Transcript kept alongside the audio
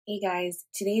Hey guys,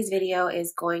 today's video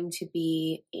is going to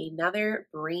be another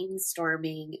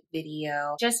brainstorming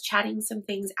video, just chatting some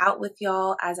things out with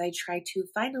y'all as I try to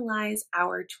finalize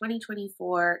our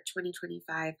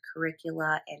 2024-2025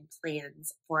 curricula and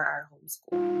plans for our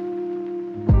homeschool.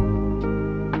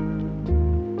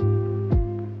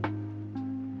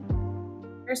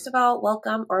 First of all,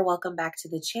 welcome back to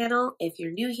the channel. If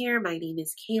you're new here, my name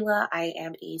is Kaela. I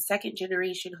am a second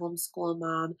generation homeschool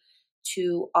mom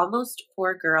to almost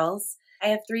 4 girls. I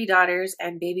have 3 daughters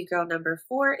and baby girl number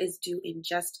 4 is due in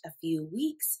just a few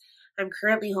weeks. I'm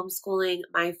currently homeschooling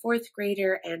my 4th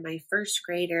grader and my 1st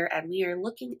grader, and we are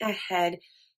looking ahead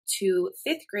to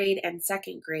 5th grade and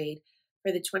 2nd grade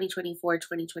for the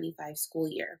 2024-2025 school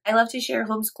year. I love to share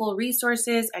homeschool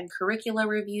resources and curricula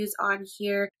reviews on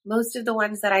here. Most of the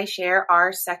ones that I share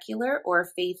are secular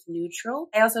or faith neutral.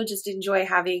 I also just enjoy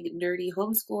having nerdy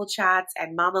homeschool chats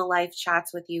and mama life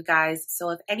chats with you guys.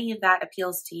 So if any of that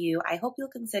appeals to you, I hope you'll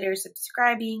consider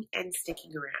subscribing and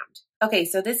sticking around. Okay,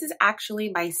 so this is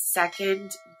actually my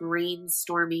second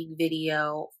brainstorming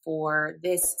video for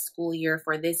this school year,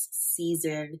 for this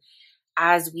season,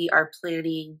 as we are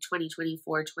planning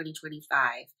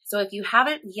 2024-2025. So if you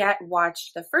haven't yet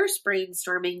watched the first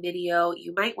brainstorming video,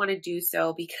 you might want to do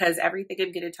so, because everything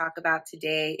I'm going to talk about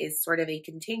today is sort of a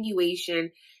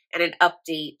continuation and an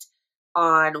update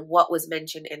on what was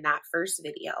mentioned in that first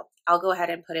video. I'll go ahead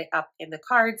and put it up in the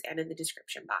cards and in the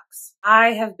description box.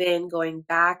 I have been going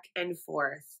back and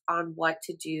forth on what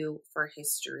to do for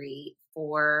history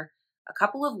for a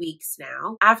couple of weeks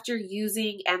now. After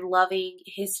using and loving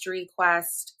History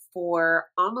Quest for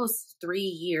almost 3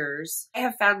 years, I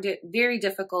have found it very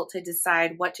difficult to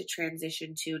decide what to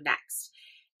transition to next.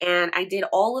 And I did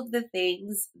all of the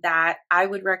things that I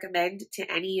would recommend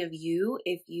to any of you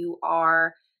if you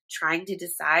are trying to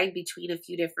decide between a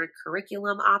few different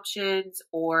curriculum options,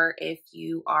 or if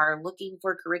you are looking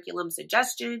for curriculum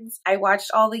suggestions. I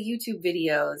watched all the YouTube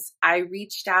videos. I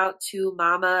reached out to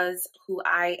mamas who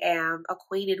I am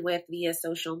acquainted with via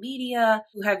social media,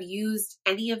 who have used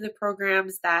any of the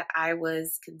programs that I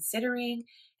was considering.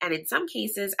 And in some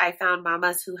cases, I found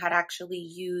mamas who had actually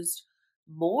used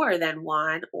more than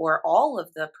one or all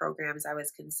of the programs I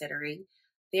was considering.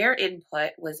 Their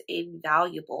input was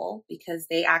invaluable because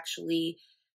they actually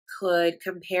could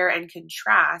compare and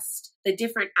contrast the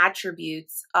different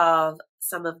attributes of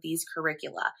some of these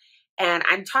curricula. And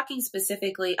I'm talking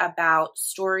specifically about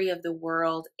Story of the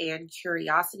World and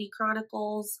Curiosity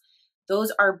Chronicles.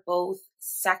 Those are both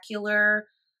secular,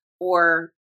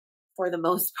 or for the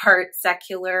most part,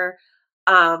 secular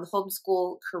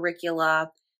homeschool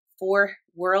curricula for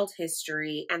world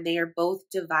history, and they are both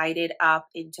divided up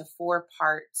into 4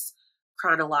 parts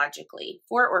chronologically,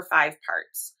 4 or 5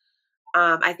 parts.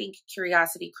 I think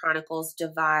Curiosity Chronicles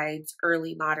divides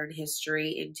early modern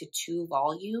history into 2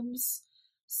 volumes.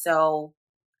 So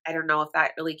I don't know if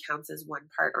that really counts as 1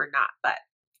 part or not, but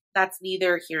that's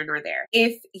neither here nor there.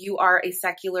 If you are a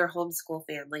secular homeschool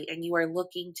family and you are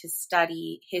looking to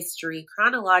study history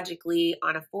chronologically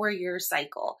on a 4-year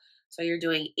cycle, so you're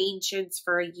doing ancients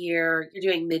for a year,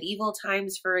 you're doing medieval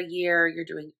times for a year, you're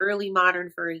doing early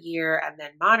modern for a year, and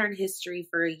then modern history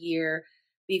for a year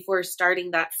before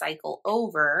starting that cycle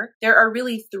over, there are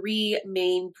really 3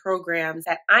 main programs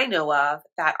that I know of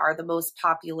that are the most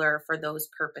popular for those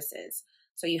purposes.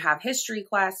 So you have History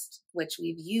Quest, which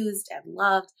we've used and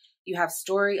loved. You have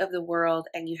Story of the World,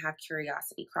 and you have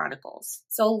Curiosity Chronicles.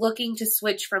 So looking to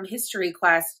switch from History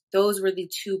Quest, those were the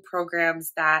 2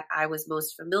 programs that I was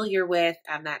most familiar with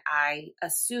and that I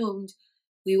assumed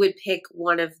we would pick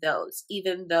one of those,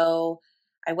 even though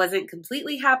I wasn't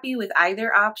completely happy with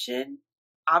either option.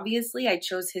 Obviously, I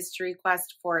chose History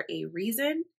Quest for a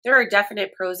reason. There are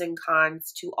definite pros and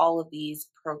cons to all of these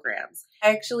programs. I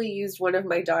actually used one of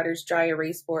my daughter's dry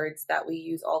erase boards that we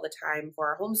use all the time for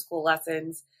our homeschool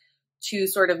lessons to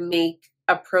sort of make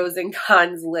a pros and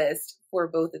cons list for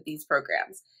both of these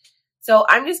programs. So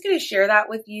I'm just going to share that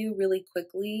with you really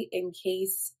quickly in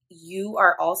case you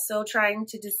are also trying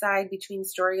to decide between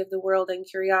Story of the World and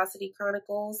Curiosity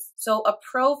Chronicles. So a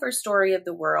pro for Story of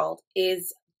the World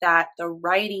is that the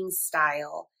writing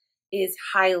style is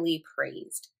highly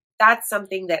praised. That's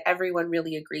something that everyone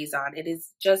really agrees on. It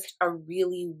is just a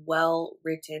really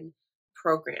well-written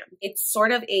program. It's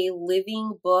sort of a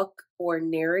living book or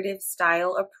narrative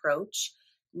style approach,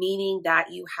 meaning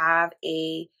that you have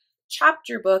a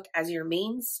chapter book as your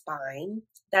main spine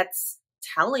that's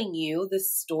telling you the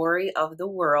story of the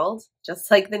world, just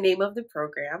like the name of the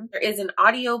program. There is an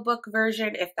audiobook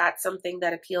version if that's something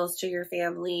that appeals to your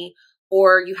family,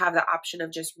 or you have the option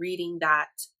of just reading that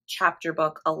chapter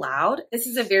book aloud. This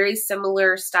is a very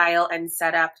similar style and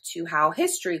setup to how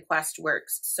History Quest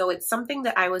works, so it's something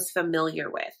that I was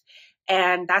familiar with.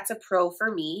 And that's a pro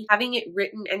for me. Having it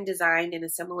written and designed in a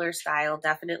similar style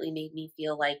definitely made me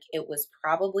feel like it was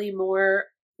probably more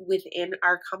within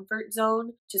our comfort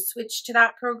zone to switch to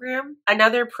that program.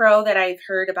 Another pro that I've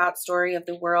heard about Story of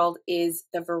the World is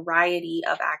the variety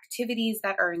of activities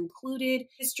that are included.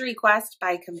 History Quest,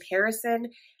 by comparison,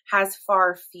 has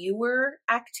far fewer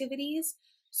activities.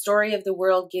 Story of the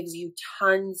World gives you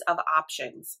tons of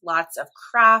options, lots of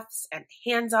crafts and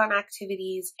hands-on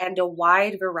activities, and a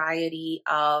wide variety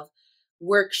of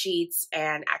worksheets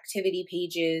and activity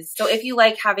pages. So if you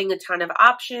like having a ton of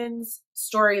options,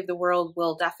 Story of the World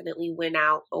will definitely win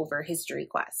out over History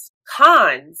Quest.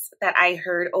 Cons that I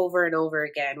heard over and over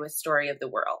again with Story of the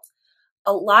World.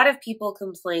 A lot of people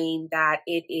complain that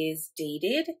it is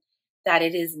dated, that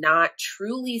it is not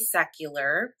truly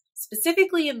secular.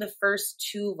 Specifically in the first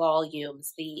 2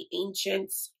 volumes, the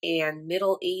Ancients and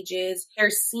Middle Ages,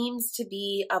 there seems to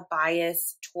be a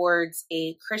bias towards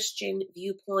a Christian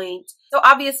viewpoint. So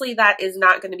obviously that is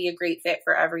not going to be a great fit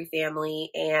for every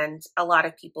family, and a lot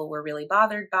of people were really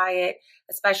bothered by it,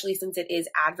 especially since it is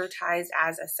advertised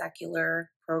as a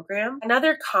secular program.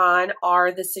 Another con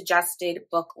are the suggested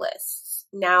book lists.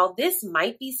 Now, this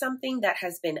might be something that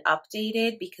has been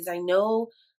updated because I know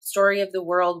Story of the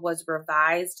World was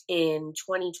revised in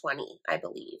 2020, I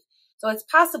believe. So it's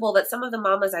possible that some of the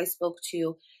mamas I spoke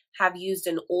to have used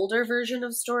an older version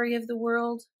of Story of the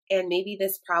World, and maybe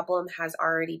this problem has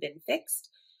already been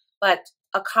fixed. But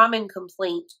a common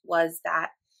complaint was that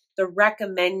the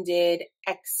recommended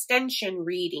extension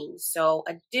readings, so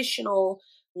additional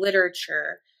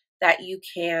literature that you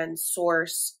can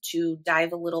source to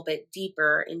dive a little bit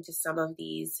deeper into some of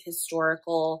these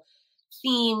historical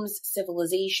themes,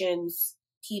 civilizations,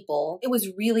 people. It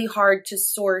was really hard to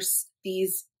source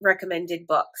these recommended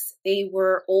books. They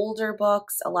were older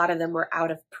books. A lot of them were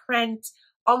out of print,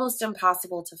 almost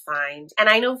impossible to find. And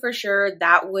I know for sure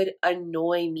that would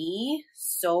annoy me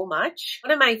so much.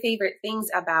 One of my favorite things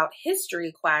about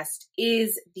History Quest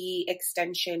is the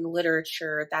extension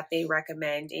literature that they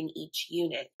recommend in each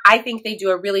unit. I think they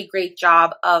do a really great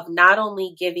job of not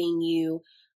only giving you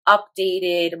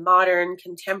updated, modern,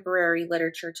 contemporary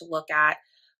literature to look at,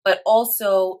 but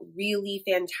also really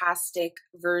fantastic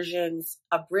versions,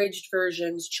 abridged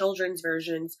versions, children's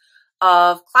versions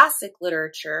of classic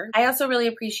literature. I also really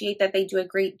appreciate that they do a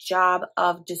great job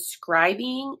of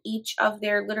describing each of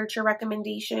their literature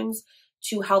recommendations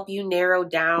to help you narrow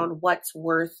down what's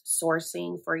worth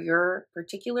sourcing for your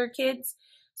particular kids.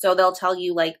 So they'll tell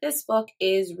you, like, this book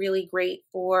is really great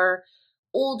for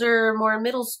older, more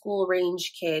middle school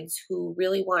range kids who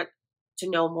really want to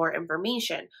know more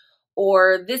information.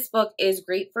 Or this book is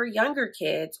great for younger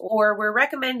kids. Or we're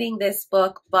recommending this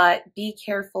book, but be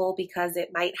careful because it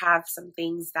might have some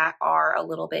things that are a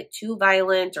little bit too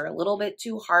violent or a little bit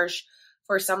too harsh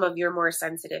for some of your more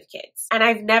sensitive kids. And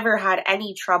I've never had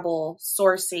any trouble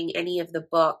sourcing any of the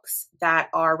books that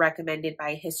are recommended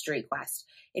by History Quest.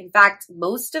 In fact,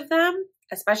 most of them,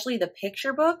 especially the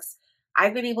picture books,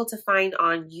 I've been able to find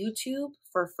on YouTube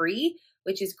for free,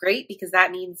 which is great because that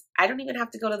means I don't even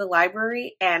have to go to the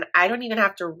library and I don't even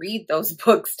have to read those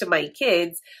books to my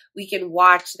kids. We can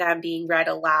watch them being read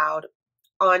aloud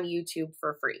on YouTube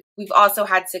for free. We've also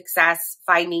had success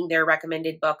finding their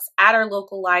recommended books at our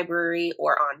local library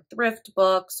or on thrift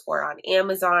books or on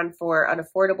Amazon for an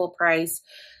affordable price.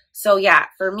 So yeah,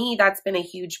 for me, that's been a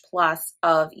huge plus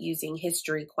of using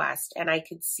History Quest, and I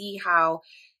could see how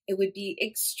it would be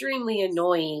extremely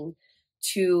annoying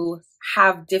to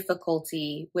have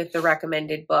difficulty with the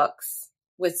recommended books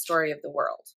with Story of the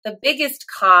World. The biggest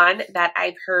con that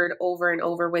I've heard over and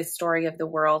over with Story of the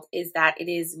World is that it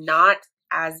is not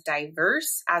as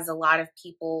diverse as a lot of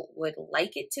people would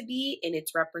like it to be in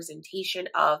its representation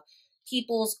of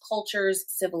peoples, cultures,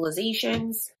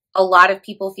 civilizations. A lot of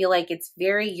people feel like it's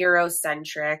very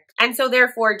Eurocentric, and so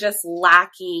therefore just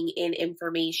lacking in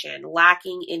information,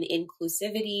 lacking in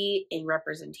inclusivity, in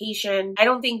representation. I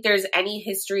don't think there's any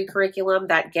history curriculum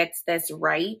that gets this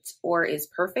right or is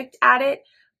perfect at it,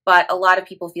 but a lot of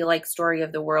people feel like Story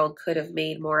of the World could have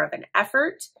made more of an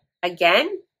effort. Again,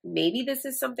 maybe this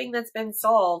is something that's been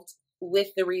solved with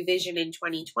the revision in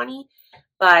 2020,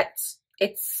 but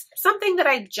it's something that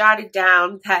I jotted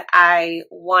down that I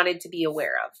wanted to be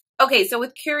aware of. Okay, so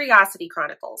with Curiosity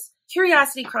Chronicles.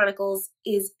 Curiosity Chronicles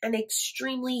is an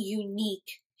extremely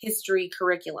unique history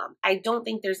curriculum. I don't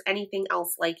think there's anything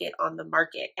else like it on the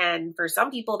market. And for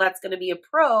some people, that's going to be a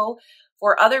pro.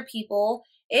 For other people,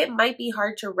 it might be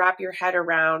hard to wrap your head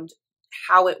around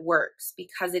how it works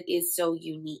because it is so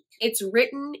unique. It's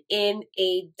written in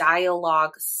a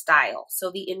dialogue style.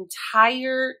 So the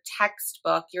entire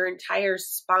textbook, your entire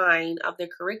spine of the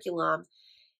curriculum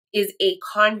is a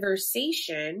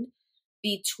conversation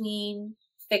between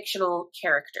fictional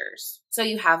characters. So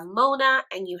you have Mona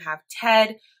and you have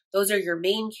Ted. Those are your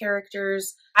main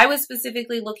characters. I was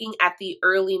specifically looking at the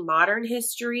early modern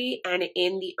history, and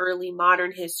in the early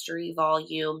modern history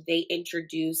volume, they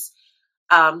introduce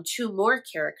two more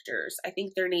characters. I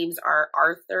think their names are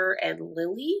Arthur and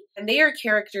Lily, and they are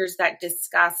characters that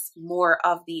discuss more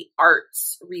of the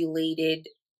arts related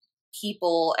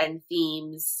people and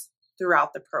themes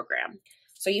throughout the program.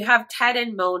 So you have Ted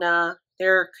and Mona.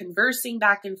 They're conversing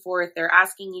back and forth. They're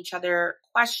asking each other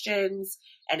questions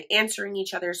and answering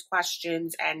each other's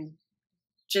questions and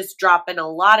just dropping a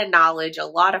lot of knowledge, a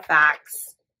lot of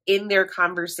facts in their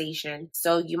conversation.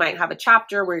 So you might have a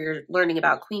chapter where you're learning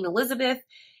about Queen Elizabeth,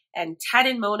 and Ted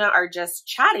and Mona are just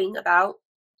chatting about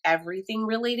everything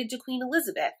related to Queen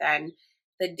Elizabeth and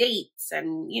the dates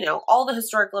and, all the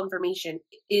historical information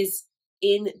is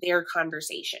in their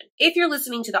conversation. If you're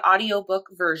listening to the audiobook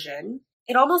version,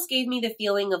 it almost gave me the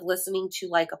feeling of listening to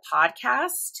like a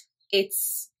podcast.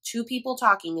 It's two people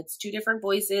talking, it's two different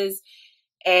voices,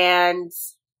 and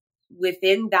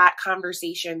within that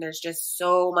conversation, there's just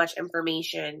so much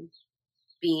information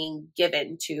being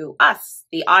given to us,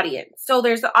 the audience. So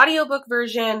there's the audiobook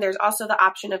version. There's also the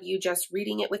option of you just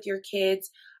reading it with your kids.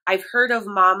 I've heard of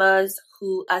mamas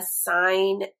who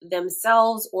assign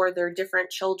themselves or their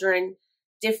different children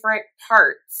different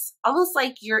parts, almost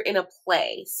like you're in a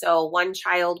play. So one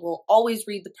child will always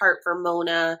read the part for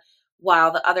Mona,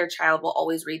 while the other child will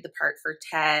always read the part for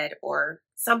Ted, or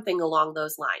something along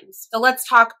those lines. So let's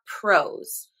talk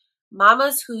pros.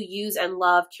 Mamas who use and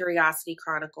love Curiosity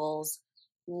Chronicles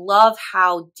love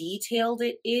how detailed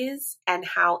it is and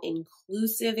how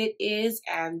inclusive it is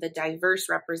and the diverse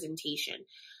representation.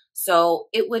 So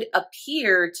it would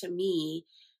appear to me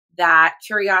that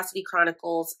Curiosity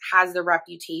Chronicles has the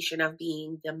reputation of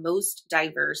being the most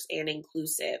diverse and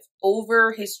inclusive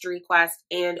over History Quest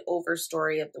and over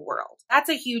Story of the World. That's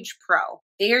a huge pro.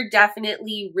 They are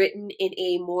definitely written in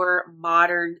a more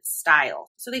modern style.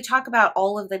 So they talk about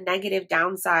all of the negative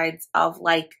downsides of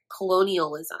like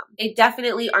colonialism. They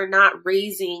definitely are not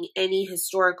raising any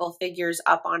historical figures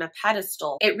up on a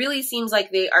pedestal. It really seems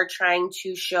like they are trying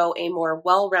to show a more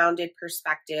well-rounded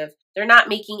perspective. They're not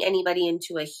making anybody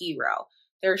into a hero.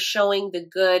 They're showing the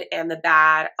good and the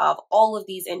bad of all of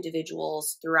these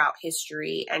individuals throughout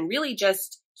history and really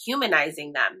just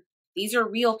humanizing them. These are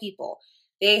real people.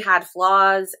 They had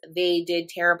flaws. They did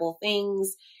terrible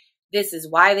things. This is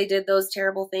why they did those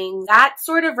terrible things. That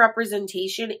sort of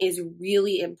representation is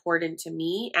really important to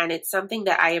me, and it's something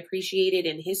that I appreciated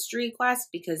in History Quest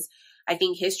because I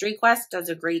think History Quest does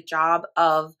a great job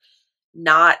of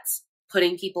not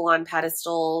putting people on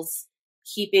pedestals,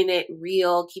 keeping it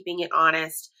real, keeping it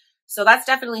honest. So that's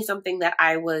definitely something that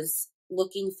I was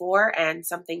looking for and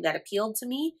something that appealed to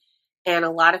me. And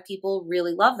a lot of people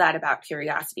really love that about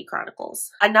Curiosity Chronicles.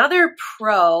 Another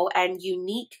pro and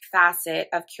unique facet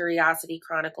of Curiosity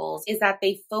Chronicles is that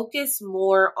they focus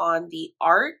more on the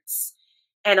arts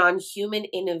and on human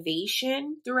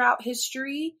innovation throughout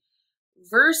history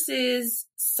versus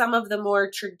some of the more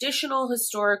traditional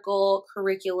historical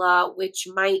curricula, which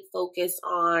might focus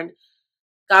on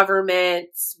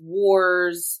governments,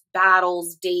 wars,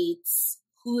 battles, dates,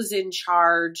 who's in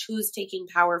charge, who's taking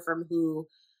power from who.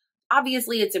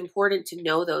 Obviously, it's important to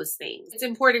know those things. It's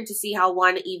important to see how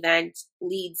one event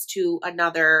leads to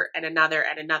another and another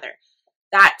and another.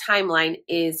 That timeline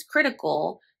is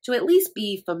critical to at least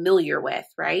be familiar with,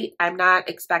 right? I'm not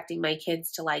expecting my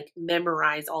kids to like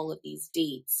memorize all of these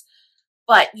dates,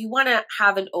 but you want to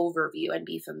have an overview and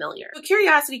be familiar. So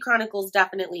Curiosity Chronicles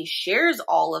definitely shares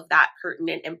all of that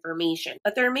pertinent information,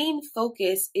 but their main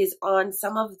focus is on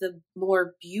some of the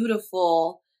more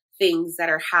beautiful things that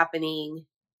are happening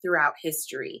throughout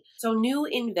history. So new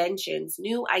inventions,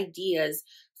 new ideas,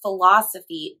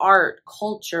 philosophy, art,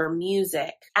 culture,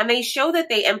 music. And they show that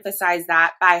they emphasize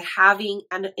that by having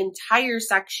an entire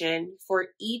section for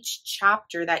each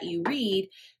chapter that you read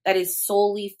that is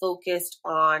solely focused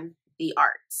on the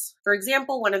arts. For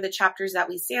example, one of the chapters that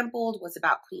we sampled was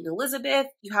about Queen Elizabeth.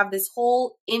 You have this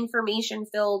whole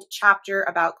information-filled chapter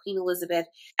about Queen Elizabeth,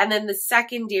 and then the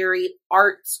secondary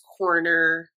arts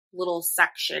corner little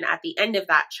section at the end of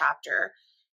that chapter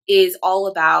is all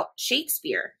about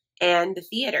Shakespeare and the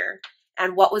theater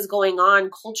and what was going on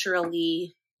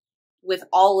culturally with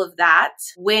all of that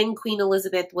when Queen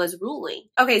Elizabeth was ruling.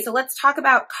 Okay, so let's talk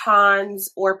about cons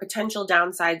or potential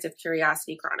downsides of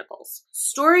Curiosity Chronicles.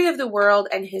 Story of the World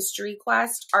and History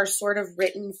Quest are sort of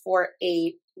written for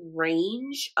a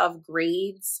range of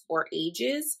grades or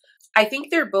ages. I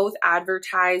think they're both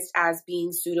advertised as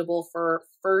being suitable for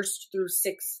 1st through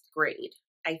 6th grade,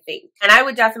 I think. And I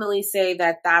would definitely say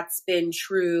that that's been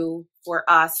true for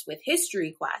us with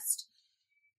History Quest.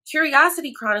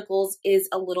 Curiosity Chronicles is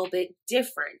a little bit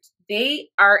different. They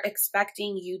are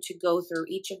expecting you to go through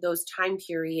each of those time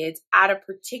periods at a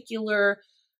particular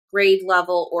grade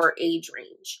level or age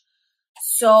range.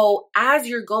 So as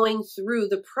you're going through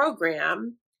the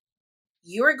program,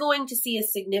 you're going to see a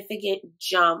significant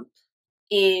jump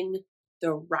in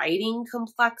the writing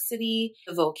complexity,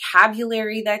 the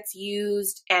vocabulary that's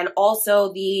used, and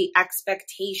also the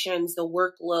expectations, the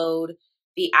workload,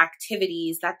 the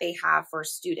activities that they have for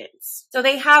students. So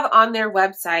they have on their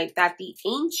website that the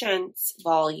Ancients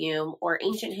volume or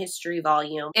Ancient History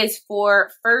volume is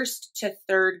for 1st to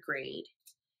 3rd grade.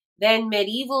 Then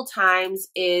Medieval Times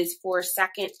is for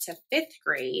 2nd to 5th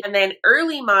grade. And then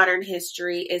Early Modern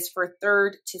History is for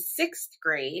 3rd to 6th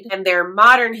grade. And their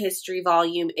Modern History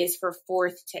volume is for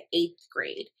 4th to 8th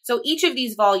grade. So each of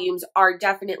these volumes are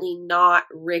definitely not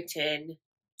written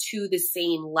to the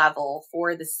same level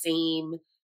for the same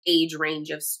age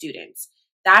range of students.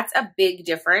 That's a big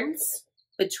difference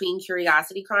between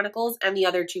Curiosity Chronicles and the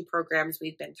other 2 programs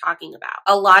we've been talking about.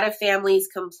 A lot of families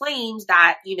complained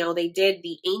that, they did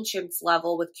the Ancients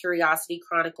level with Curiosity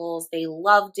Chronicles. They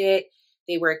loved it.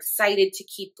 They were excited to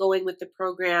keep going with the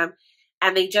program.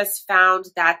 And they just found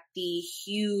that the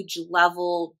huge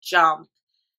level jump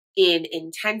in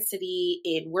intensity,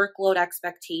 in workload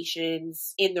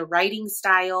expectations, in the writing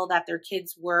style that their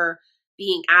kids were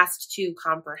being asked to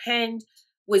comprehend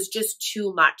was just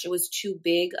too much. It was too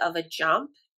big of a jump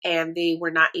and they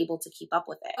were not able to keep up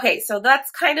with it. Okay, so that's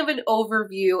kind of an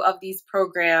overview of these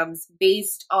programs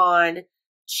based on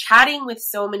chatting with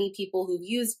so many people who've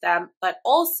used them, but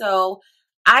also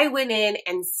I went in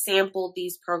and sampled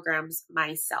these programs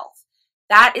myself.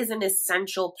 That is an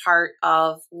essential part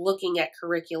of looking at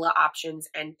curricula options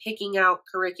and picking out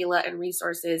curricula and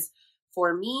resources.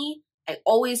 For me, I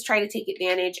always try to take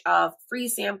advantage of free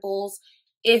samples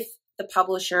if the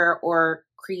publisher or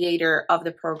creator of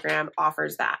the program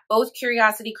offers that. Both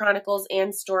Curiosity Chronicles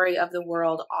and Story of the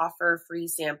World offer free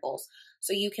samples.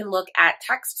 So you can look at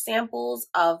text samples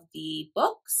of the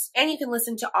books, and you can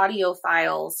listen to audio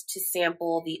files to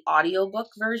sample the audiobook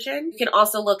version. You can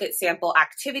also look at sample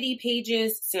activity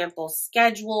pages, sample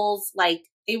schedules. Like,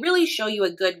 they really show you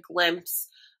a good glimpse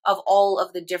of all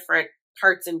of the different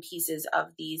parts and pieces of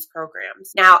these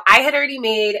programs. Now, I had already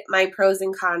made my pros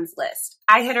and cons list.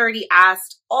 I had already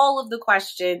asked all of the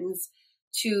questions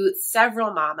to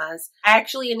several mamas. I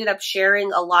actually ended up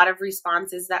sharing a lot of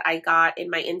responses that I got in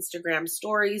my Instagram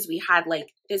stories. We had like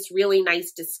this really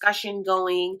nice discussion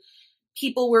going.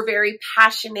 People were very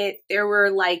passionate. There were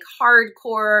like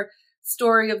hardcore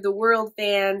Story of the World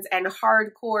fans and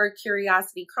hardcore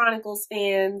Curiosity Chronicles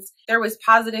fans. There was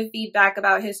positive feedback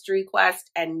about History Quest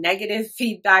and negative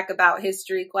feedback about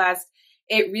History Quest.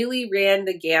 It really ran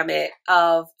the gamut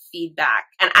of feedback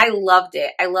and I loved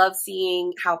it. I love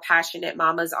seeing how passionate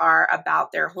mamas are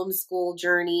about their homeschool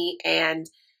journey, and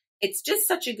it's just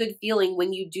such a good feeling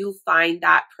when you do find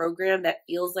that program that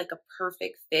feels like a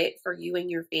perfect fit for you and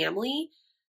your family.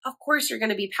 Of course, you're going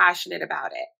to be passionate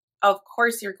about it. Of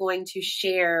course, you're going to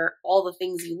share all the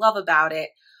things you love about it.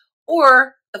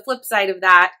 Or the flip side of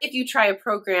that, if you try a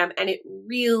program and it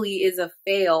really is a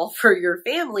fail for your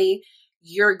family,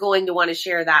 you're going to want to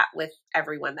share that with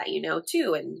everyone that you know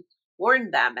too and warn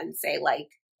them and say like,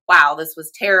 wow, this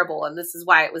was terrible and this is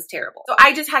why it was terrible. So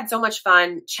I just had so much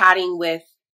fun chatting with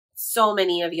so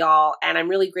many of y'all, and I'm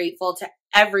really grateful to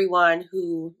everyone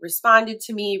who responded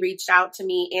to me, reached out to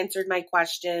me, answered my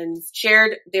questions,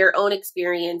 shared their own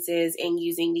experiences in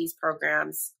using these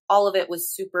programs. All of it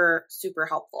was super, super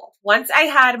helpful. Once I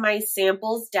had my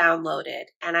samples downloaded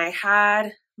and I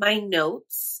had my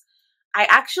notes, I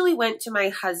actually went to my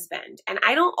husband, and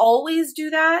I don't always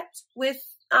do that with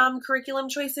curriculum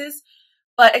choices,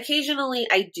 but occasionally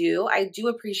I do. I do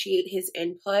appreciate his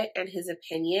input and his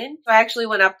opinion. So I actually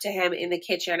went up to him in the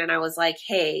kitchen and I was like,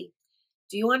 hey,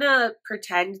 do you want to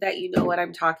pretend that you know what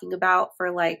I'm talking about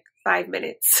for like 5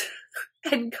 minutes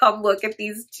and come look at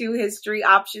these 2 history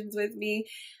options with me?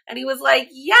 And he was like,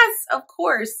 yes, of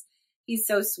course. He's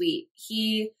so sweet.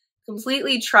 He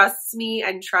completely trusts me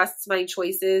and trusts my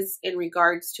choices in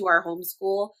regards to our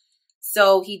homeschool.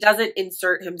 So he doesn't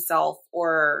insert himself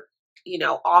or,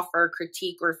 offer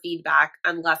critique or feedback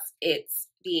unless it's,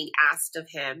 being asked of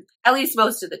him, at least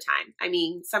most of the time. I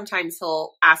mean, sometimes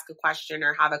he'll ask a question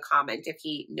or have a comment if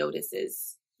he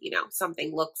notices,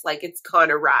 something looks like it's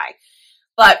gone awry.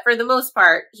 But for the most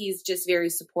part, he's just very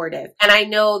supportive. And I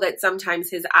know that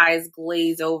sometimes his eyes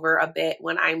glaze over a bit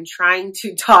when I'm trying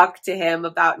to talk to him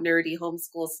about nerdy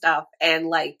homeschool stuff and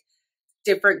like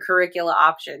different curricula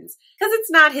options, because it's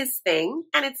not his thing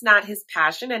and it's not his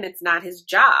passion and it's not his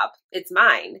job. It's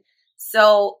mine.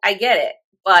 So I get it.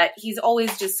 But he's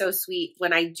always just so sweet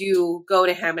when I do go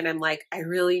to him and I'm like, I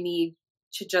really need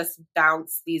to just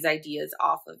bounce these ideas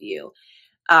off of you.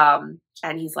 And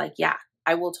he's like, yeah,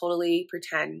 I will totally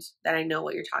pretend that I know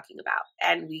what you're talking about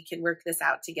and we can work this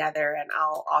out together and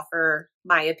I'll offer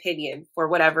my opinion for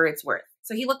whatever it's worth.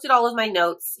 So he looked at all of my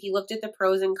notes. He looked at the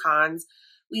pros and cons.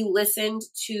 We listened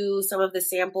to some of the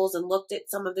samples and looked at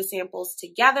some of the samples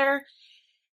together.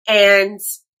 And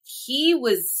he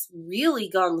was really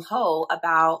gung-ho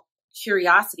about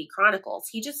Curiosity Chronicles.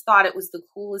 He just thought it was the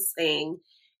coolest thing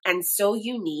and so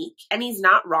unique. And he's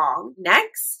not wrong.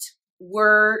 Next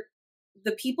were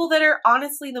the people that are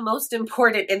honestly the most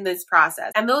important in this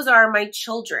process. And those are my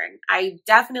children. I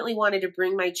definitely wanted to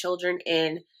bring my children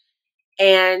in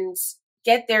and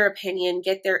get their opinion,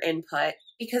 get their input.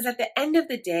 Because at the end of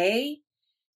the day,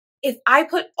 if I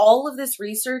put all of this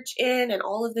research in and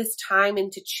all of this time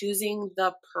into choosing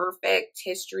the perfect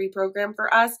history program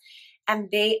for us, and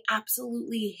they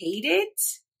absolutely hate it,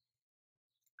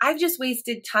 I've just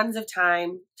wasted tons of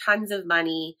time, tons of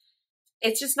money.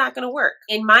 It's just not going to work.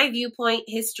 In my viewpoint,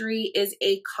 history is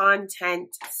a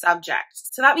content subject.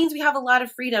 So that means we have a lot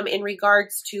of freedom in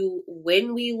regards to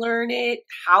when we learn it,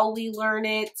 how we learn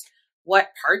it, what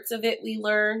parts of it we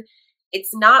learn.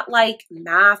 It's not like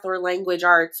math or language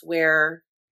arts where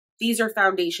these are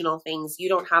foundational things. You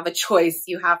don't have a choice.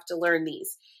 You have to learn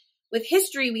these. With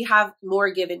history, we have more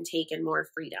give and take and more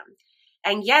freedom.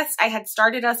 And yes, I had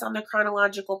started us on the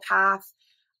chronological path.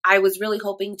 I was really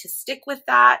hoping to stick with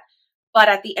that. But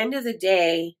at the end of the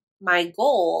day, my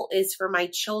goal is for my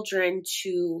children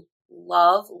to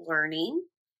love learning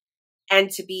and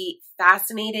to be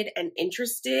fascinated and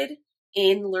interested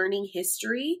in learning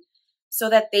history so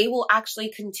that they will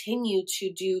actually continue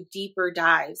to do deeper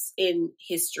dives in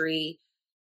history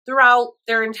throughout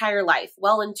their entire life,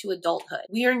 well into adulthood.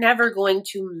 We are never going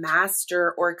to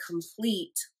master or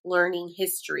complete learning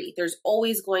history. There's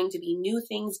always going to be new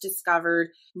things discovered,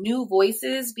 new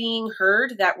voices being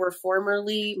heard that were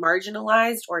formerly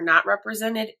marginalized or not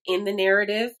represented in the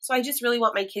narrative. So I just really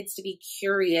want my kids to be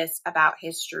curious about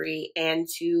history and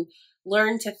to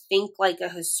learn to think like a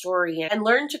historian and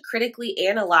learn to critically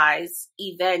analyze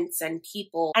events and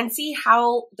people and see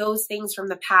how those things from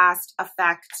the past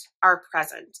affect our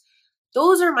present.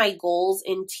 Those are my goals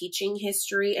in teaching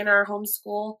history in our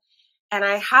homeschool. And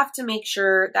I have to make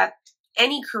sure that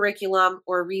any curriculum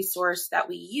or resource that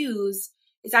we use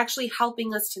is actually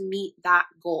helping us to meet that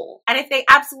goal. And if they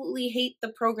absolutely hate the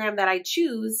program that I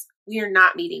choose, we are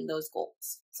not meeting those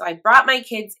goals. So I brought my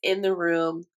kids in the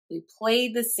room. We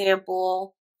played the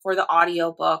sample for the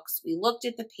audiobooks. We looked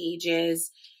at the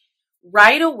pages.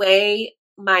 Right away,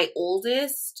 my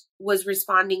oldest was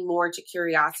responding more to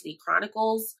Curiosity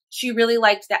Chronicles. She really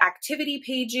liked the activity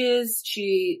pages.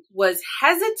 She was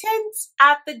hesitant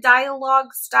at the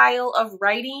dialogue style of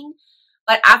writing,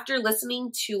 but after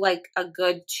listening to like a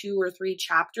good 2 or 3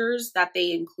 chapters that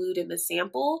they include in the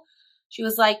sample, she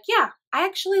was like, yeah, I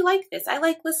actually like this. I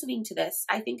like listening to this.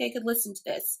 I think I could listen to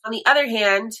this. On the other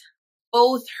hand,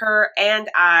 both her and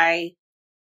I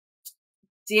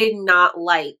did not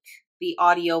like the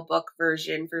audiobook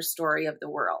version for Story of the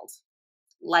World,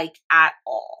 like at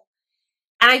all.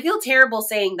 And I feel terrible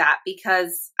saying that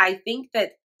because I think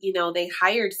that, they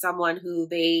hired someone who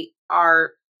they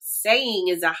are saying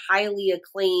is a highly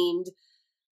acclaimed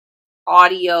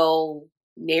audio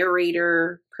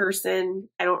narrator person.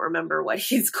 I don't remember what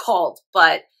he's called,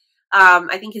 but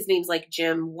I think his name's like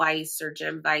Jim Weiss or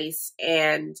Jim Weiss.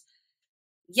 And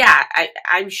yeah,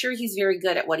 I'm sure he's very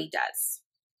good at what he does.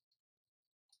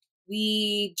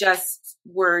 We just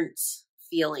weren't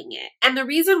feeling it. And the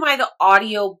reason why the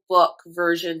audiobook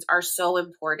versions are so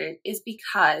important is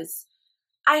because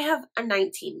I have a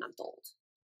 19-month-old.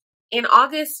 In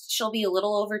August, she'll be a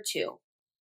little over 2.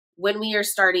 When we are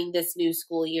starting this new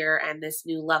school year and this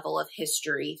new level of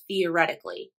history,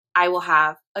 theoretically, I will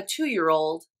have a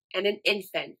 2-year-old and an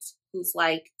infant who's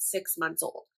like 6 months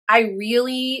old. I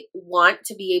really want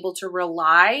to be able to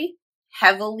rely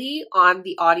heavily on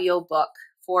the audiobook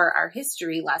for our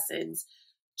history lessons,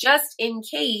 just in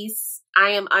case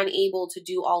I am unable to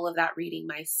do all of that reading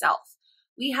myself.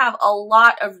 we have a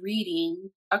lot of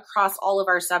reading across all of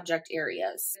our subject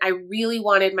areas. I really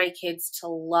wanted my kids to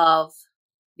love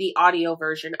the audio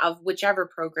version of whichever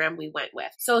program we went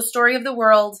with. So Story of the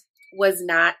World was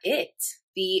not it.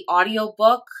 The audio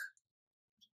book,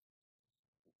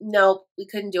 nope, we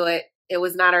couldn't do it. It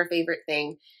was not our favorite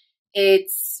thing.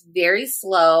 It's very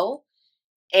slow.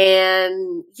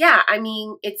 And yeah, I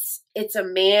mean, it's a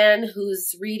man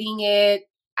who's reading it.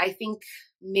 I think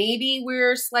maybe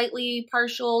we're slightly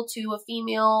partial to a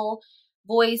female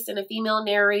voice and a female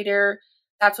narrator.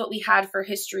 That's what we had for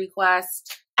History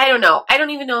Quest. I don't know. I don't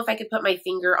even know if I could put my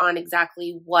finger on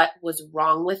exactly what was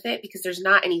wrong with it, because there's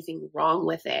not anything wrong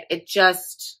with it. It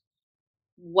just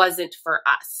wasn't for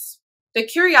us. The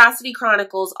Curiosity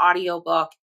Chronicles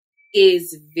audiobook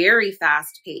is very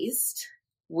fast-paced,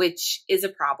 which is a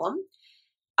problem.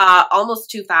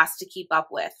 Almost too fast to keep up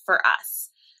with for us.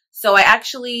 So I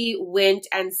actually went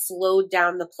and slowed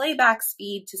down the playback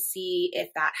speed to see if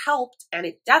that helped, and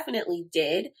it definitely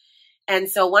did. And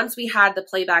so once we had the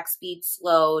playback speed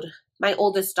slowed, my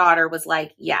oldest daughter was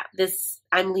like, yeah,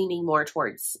 I'm leaning more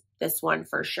towards this one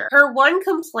for sure. Her one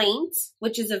complaint,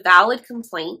 which is a valid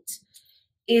complaint,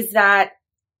 is that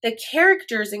the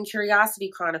characters in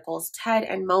Curiosity Chronicles, Ted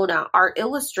and Mona, are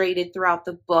illustrated throughout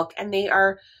the book, and they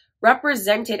are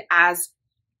represented as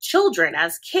children,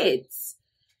 as kids.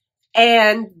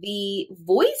 And the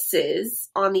voices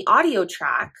on the audio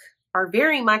track are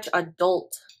very much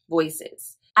adult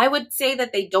voices. I would say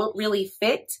that they don't really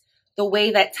fit the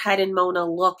way that Ted and Mona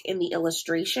look in the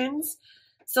illustrations.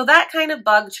 So that kind of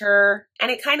bugged her,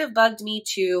 and it kind of bugged me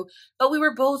too, but we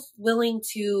were both willing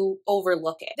to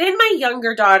overlook it. Then my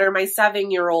younger daughter, my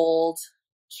 7-year-old,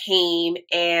 came,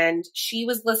 and she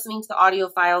was listening to the audio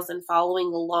files and following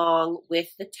along with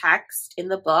the text in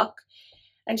the book.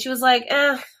 And she was like,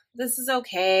 this is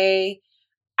okay.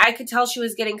 I could tell she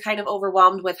was getting kind of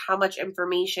overwhelmed with how much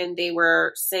information they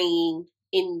were saying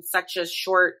in such a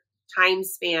short time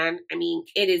span. I mean,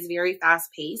 it is very fast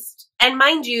paced. And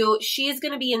mind you, she is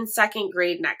going to be in 2nd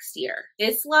grade next year.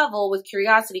 This level with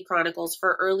Curiosity Chronicles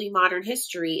for early modern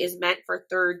history is meant for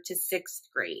 3rd to 6th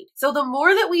grade. So the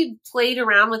more that we played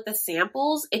around with the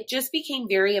samples, it just became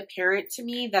very apparent to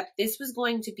me that this was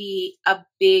going to be a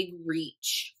big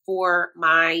reach for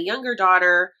my younger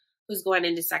daughter who's going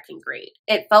into 2nd grade.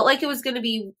 It felt like it was going to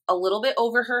be a little bit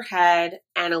over her head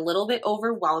and a little bit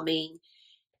overwhelming.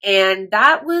 And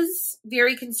that was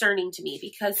very concerning to me,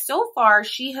 because so far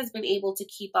she has been able to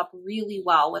keep up really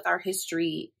well with our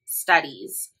history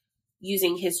studies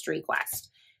using History Quest.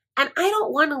 And I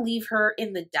don't want to leave her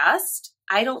in the dust.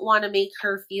 I don't want to make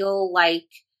her feel like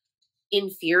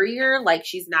inferior, like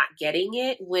she's not getting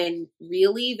it, when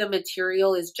really the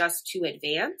material is just too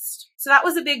advanced. So that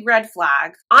was a big red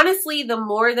flag. Honestly, the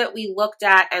more that we looked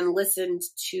at and listened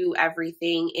to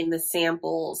everything in the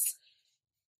samples,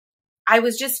 I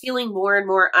was just feeling more and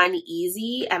more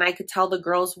uneasy, and I could tell the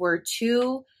girls were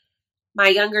too. My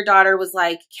younger daughter was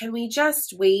like, can we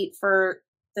just wait for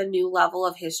the new level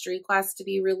of History Quest to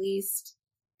be released?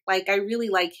 Like, I really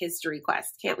like History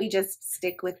Quest. Can't we just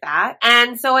stick with that?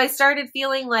 And so I started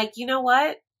feeling like, you know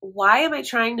what? Why am I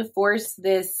trying to force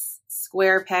this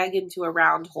square peg into a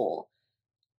round hole?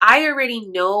 I already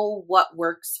know what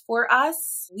works for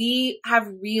us. We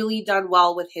have really done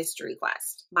well with History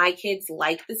Quest. My kids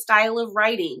like the style of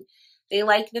writing. They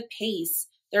like the pace.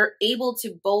 They're able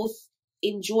to both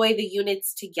enjoy the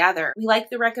units together. We like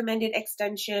the recommended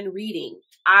extension reading.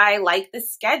 I like the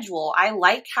schedule. I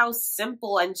like how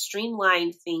simple and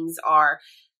streamlined things are,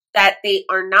 that they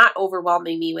are not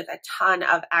overwhelming me with a ton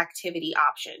of activity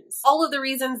options. All of the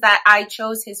reasons that I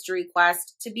chose History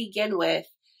Quest to begin with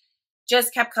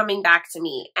just kept coming back to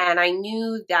me. And I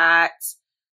knew that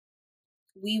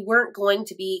we weren't going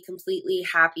to be completely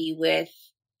happy with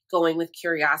going with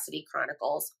Curiosity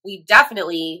Chronicles. We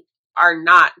definitely are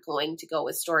not going to go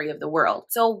with Story of the World.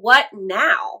 So what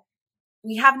now?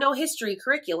 We have no history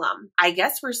curriculum. I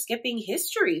guess we're skipping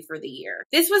history for the year.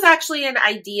 This was actually an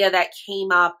idea that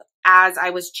came up as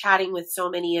I was chatting with so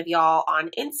many of y'all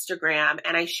on Instagram,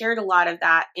 and I shared a lot of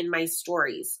that in my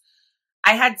stories.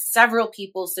 I had several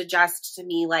people suggest to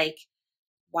me, like,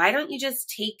 why don't you just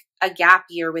take a gap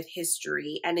year with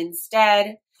history and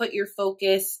instead put your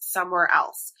focus somewhere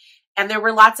else? And there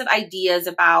were lots of ideas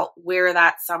about where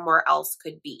that somewhere else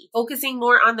could be. Focusing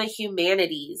more on the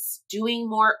humanities, doing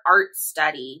more art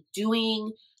study,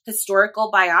 doing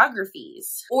historical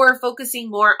biographies, or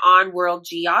focusing more on world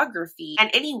geography.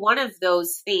 And any one of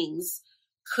those things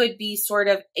could be sort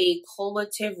of a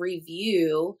cumulative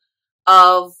review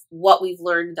of what we've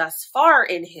learned thus far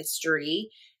in history,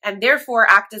 and therefore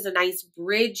act as a nice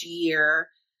bridge year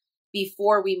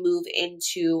before we move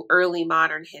into early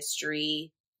modern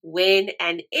history when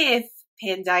and if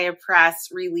Pandia Press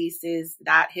releases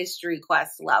that History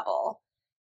Quest level.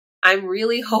 I'm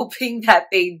really hoping that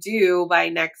they do by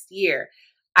next year.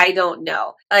 I don't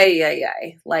know.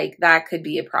 Like that could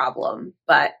be a problem,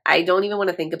 but I don't even want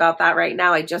to think about that right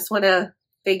now. I just want to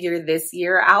figure this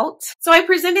year out. So I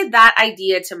presented that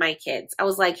idea to my kids. I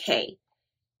was like, hey,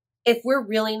 if we're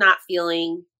really not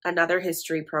feeling another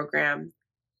history program,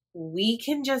 we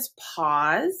can just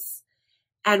pause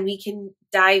and we can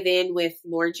dive in with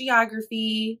more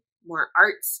geography, more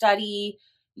art study.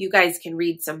 You guys can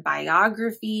read some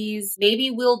biographies.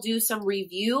 Maybe we'll do some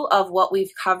review of what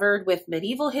we've covered with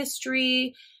medieval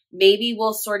history. Maybe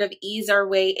we'll sort of ease our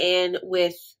way in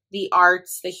with the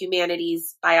arts, the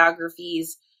humanities,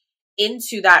 biographies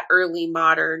into that early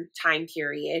modern time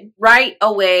period. Right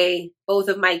away, both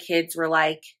of my kids were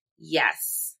like,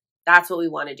 yes, that's what we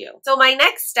want to do. So my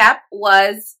next step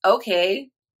was, okay,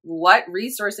 what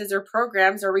resources or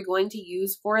programs are we going to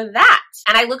use for that?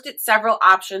 And I looked at several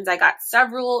options. I got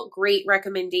several great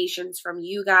recommendations from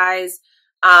you guys.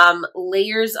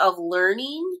 Layers of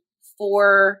learning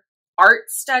for art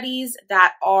studies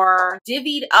that are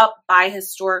divvied up by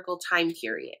historical time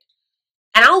period.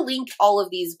 And I'll link all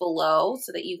of these below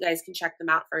so that you guys can check them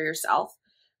out for yourself.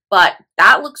 But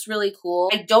that looks really cool.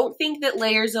 I don't think that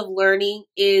Layers of Learning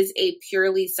is a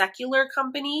purely secular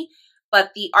company,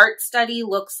 but the art study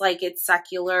looks like it's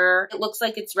secular. It looks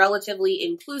like it's relatively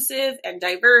inclusive and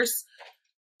diverse.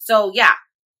 So yeah,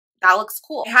 that looks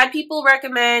cool. I had people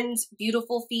recommend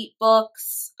Beautiful Feet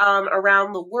books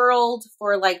around the world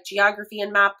for like geography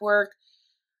and map work.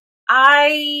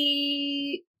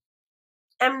 I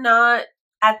am not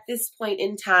at this point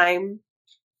in time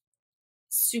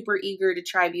super eager to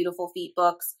try Beautiful Feet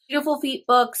books. Beautiful Feet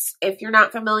books, if you're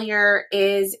not familiar,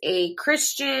 is a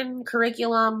Christian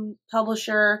curriculum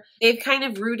publisher. They've kind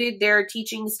of rooted their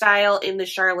teaching style in the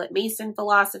Charlotte Mason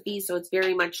philosophy, so it's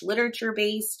very much literature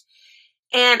based.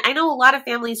 And I know a lot of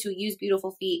families who use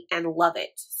Beautiful Feet and love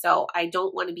it. So I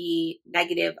don't want to be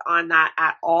negative on that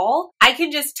at all. I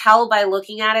can just tell by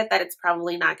looking at it that it's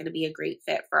probably not going to be a great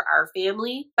fit for our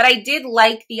family. But I did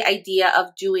like the idea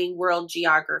of doing world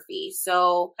geography.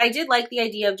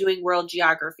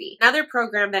 Another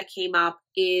program that came up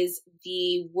is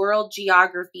the World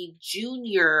Geography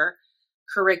Junior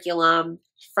curriculum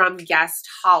from Guest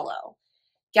Hollow.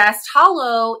 Guest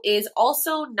Hollow is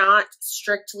also not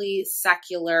strictly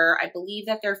secular. I believe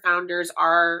that their founders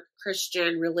are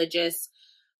Christian, religious,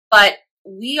 but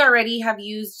we already have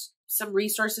used some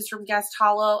resources from Guest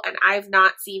Hollow, and I've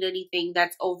not seen anything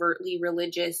that's overtly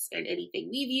religious in anything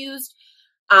we've used.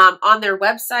 On their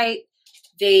website,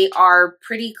 they are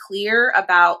pretty clear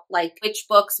about like which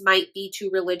books might be too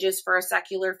religious for a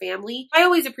secular family. I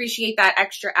always appreciate that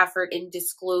extra effort in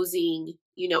disclosing,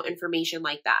 information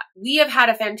like that. We have had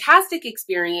a fantastic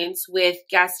experience with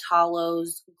Guest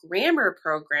Hollow's grammar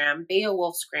program,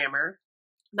 Beowulf's Grammar.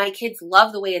 My kids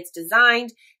love the way it's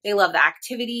designed. They love the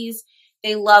activities.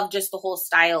 They love just the whole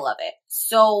style of it.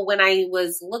 So when I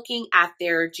was looking at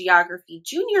their Geography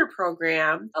Junior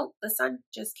program, oh, the sun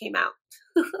just came out.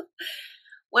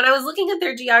 When I was looking at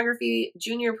their Geography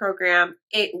Junior program,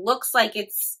 it looks like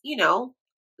it's,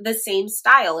 the same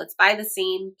style. It's by the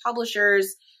same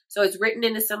publishers. So it's written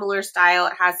in a similar style.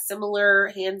 It has similar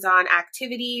hands-on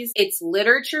activities. It's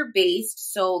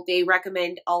literature-based, so they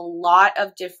recommend a lot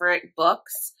of different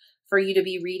books for you to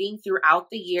be reading throughout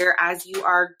the year as you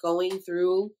are going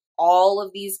through all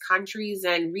of these countries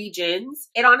and regions.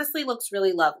 It honestly looks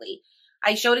really lovely.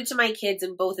 I showed it to my kids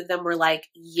and both of them were like,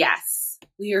 yes,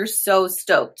 we are so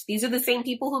stoked. These are the same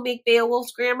people who make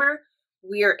Beowulf's Grammar.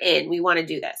 We're in. We want to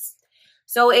do this.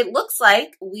 So it looks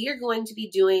like we are going to be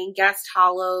doing Guest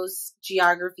Hollow's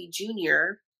Geography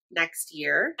Junior next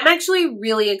year. I'm actually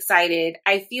really excited.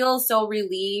 I feel so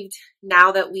relieved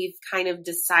now that we've kind of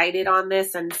decided on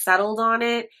this and settled on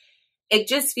it. It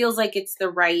just feels like it's the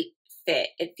right fit.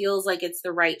 It feels like it's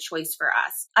the right choice for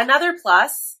us. Another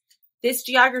plus, this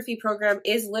geography program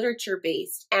is literature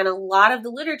based, and a lot of the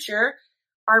literature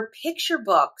are picture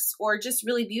books or just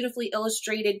really beautifully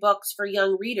illustrated books for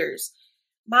young readers.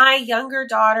 My younger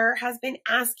daughter has been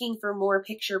asking for more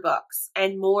picture books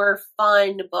and more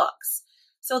fun books.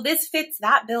 So this fits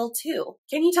that bill too.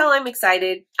 Can you tell I'm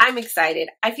excited? I'm excited.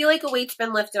 I feel like a weight's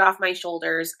been lifted off my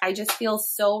shoulders. I just feel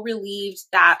so relieved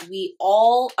that we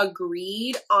all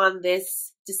agreed on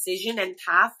this decision and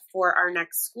path for our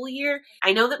next school year.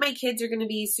 I know that my kids are going to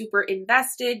be super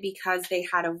invested because they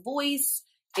had a voice.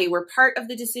 They were part of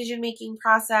the decision-making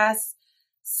process.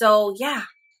 So yeah,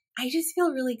 I just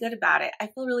feel really good about it. I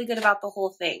feel really good about the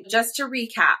whole thing. Just to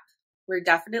recap, we're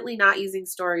definitely not using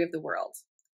Story of the World.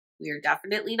 We are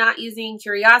definitely not using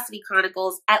Curiosity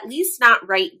Chronicles, at least not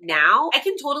right now. I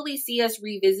can totally see us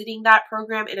revisiting that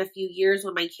program in a few years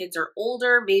when my kids are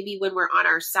older, maybe when we're on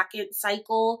our second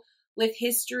cycle with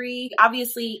history.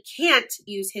 Obviously can't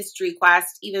use History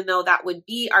Quest, even though that would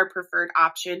be our preferred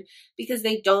option because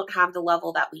they don't have the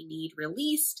level that we need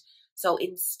released. So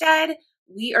instead,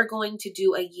 we are going to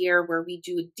do a year where we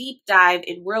do a deep dive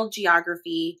in world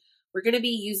geography. We're going to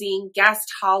be using Guest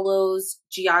Hollow's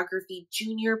Geography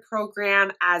Junior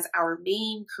program as our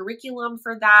main curriculum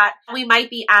for that. We might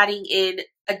be adding in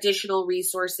additional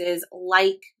resources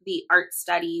like the art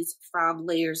studies from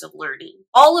Layers of Learning.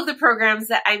 All of the programs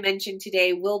that I mentioned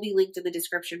today will be linked in the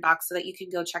description box so that you can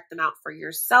go check them out for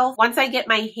yourself. Once I get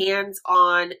my hands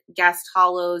on Guest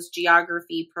Hollow's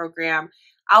Geography program,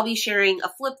 I'll be sharing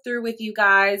a flip through with you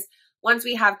guys. Once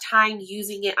we have time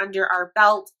using it under our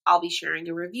belt, I'll be sharing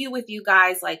a review with you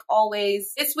guys like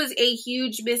always. This was a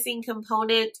huge missing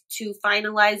component to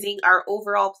finalizing our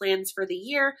overall plans for the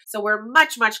year. So we're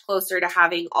much, much closer to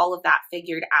having all of that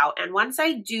figured out. And once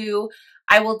I do,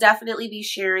 I will definitely be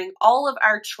sharing all of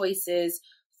our choices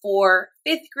for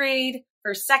 5th grade,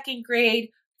 for 2nd grade,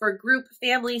 for group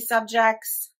family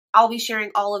subjects. I'll be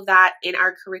sharing all of that in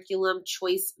our curriculum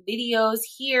choice videos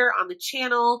here on the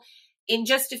channel in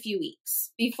just a few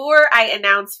weeks. Before I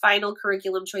announce final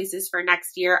curriculum choices for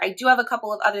next year, I do have a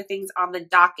couple of other things on the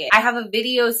docket. I have a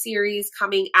video series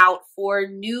coming out for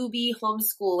newbie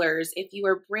homeschoolers. If you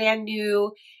are brand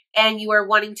new and you are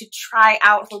wanting to try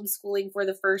out homeschooling for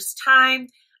the first time,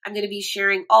 I'm going to be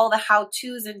sharing all the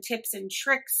how-tos and tips and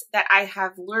tricks that I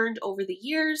have learned over the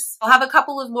years. I'll have a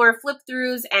couple of more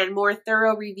flip-throughs and more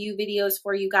thorough review videos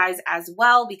for you guys as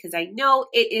well, because I know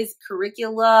it is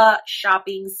curricula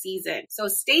shopping season. So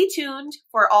stay tuned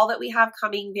for all that we have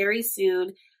coming very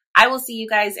soon. I will see you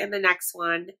guys in the next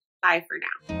one. Bye for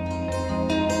now.